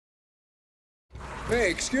Hey,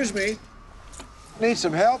 excuse me. Need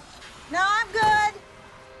some help? No, I'm good.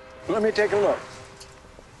 Let me take a look.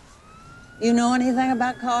 You know anything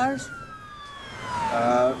about cars?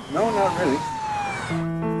 No, not really.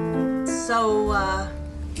 So,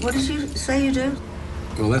 what did you say you do?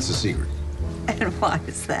 Well, that's a secret. And why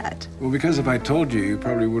is that? Well, because if I told you, you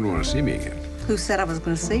probably wouldn't want to see me again. Who said I was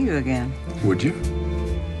going to see you again? Would you?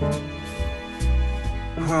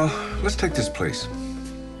 Well, let's take this place.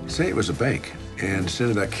 Say it was a bank, and instead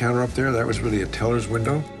of that counter up there, that was really a teller's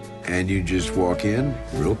window, and you just walk in,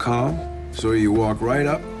 real calm. So you walk right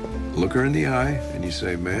up, look her in the eye, and you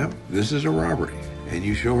say, "Ma'am, this is a robbery." And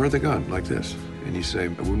you show her the gun, like this. And you say, "I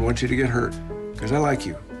wouldn't want you to get hurt, because I like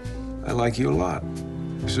you. I like you a lot.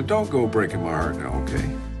 So don't go breaking my heart now, okay?"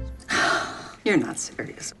 You're not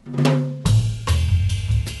serious.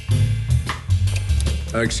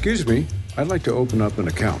 Excuse me, I'd like to open up an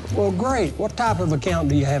account. Well, great. What type of account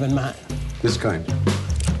do you have in mind? This kind.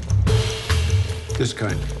 This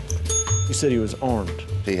kind. You said he was armed.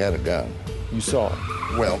 He had a gun. You saw him.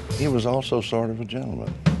 Well, he was also sort of a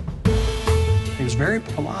gentleman. He was very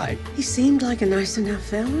polite. He seemed like a nice enough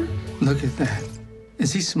fella. Look at that.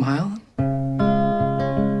 Is he smiling?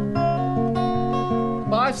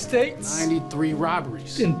 5 states, 93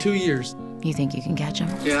 robberies in 2 years. You think you can catch him?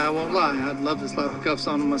 Yeah, I won't lie. I'd love to slap the cuffs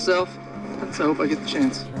on him myself. So I hope I get the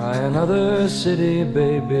chance. Try another city,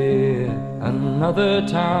 baby, another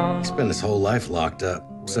town. He spent his whole life locked up,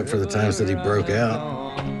 except for the times that he broke out.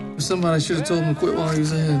 Somebody should have told him to quit while he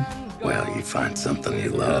was ahead. Well, you find something you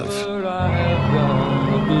love.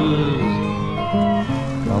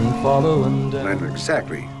 Come follow and I'm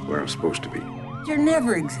exactly where I'm supposed to be. You're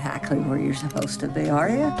never exactly where you're supposed to be, are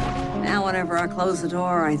you? Now, whenever I close the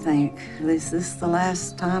door, I think, is this the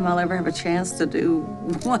last time I'll ever have a chance to do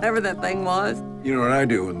whatever that thing was? You know what I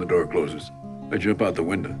do when the door closes? I jump out the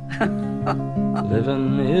window.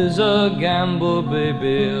 living is a gamble,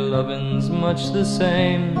 baby. Loving's much the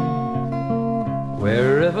same.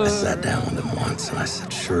 Wherever I sat down with him once and I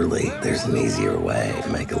said, "Surely there's an easier way to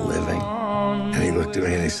make a living." And he looked at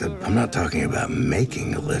me and he said, "I'm not talking about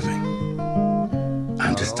making a living.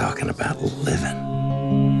 I'm just talking about living."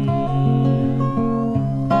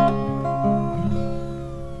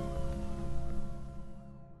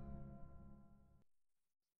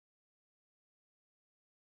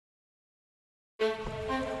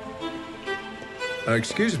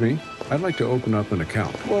 Excuse me, I'd like to open up an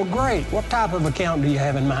account. Well, great. What type of account do you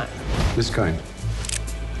have in mind? This kind.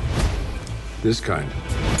 This kind.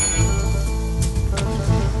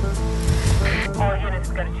 All units,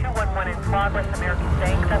 we've got a 211 in progress. American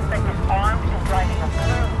Bank suspect is armed and driving a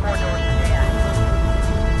blue four-door sedan.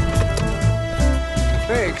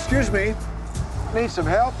 Hey, excuse me. Need some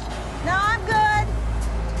help? No, I'm good.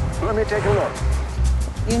 Let me take a look.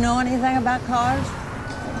 You know anything about cars?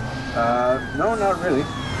 No, not really.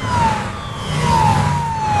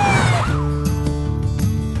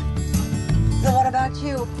 So what about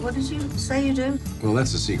you? What did you say you do? Well,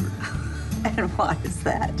 that's a secret. And why is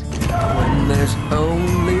that? when there's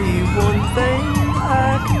only one thing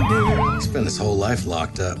I can do. He spent his whole life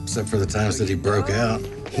locked up, except for the times that he broke out.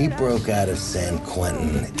 He broke out of San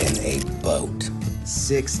Quentin in a boat.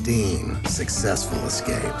 16 successful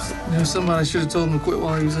escapes. You know, somebody should have told him to quit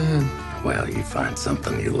while he was ahead. Well, you find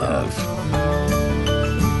something you love.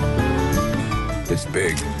 It's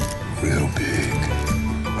big. Real big.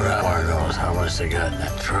 What I want to know is how much they got in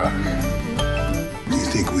that truck. Do you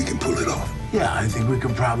think we can pull it off? Yeah, I think we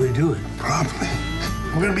can probably do it. Probably.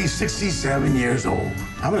 We're gonna be 67 years old.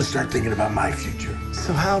 I'm gonna start thinking about my future.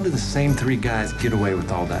 So how do the same 3 guys get away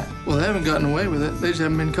with all that? Well, they haven't gotten away with it. They just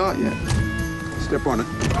haven't been caught yet. Step on it.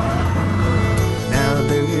 Now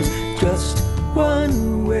there is just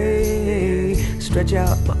one way. Stretch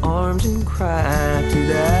out my arms and cry to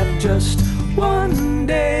that just one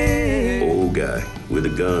day. Old guy with a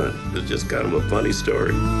gun. It's just kind of a funny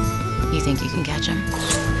story. You think you can catch him?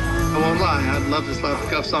 I won't lie. I'd love to slap the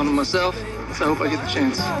cuffs on him myself. So I hope I get the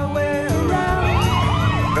chance. If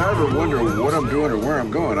I ever wonder what I'm doing or where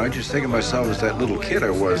I'm going, I just think of myself as that little kid I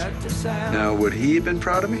was. Now, would he have been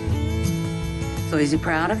proud of me? So is he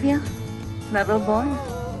proud of you? That little boy?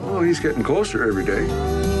 Oh, he's getting closer every day.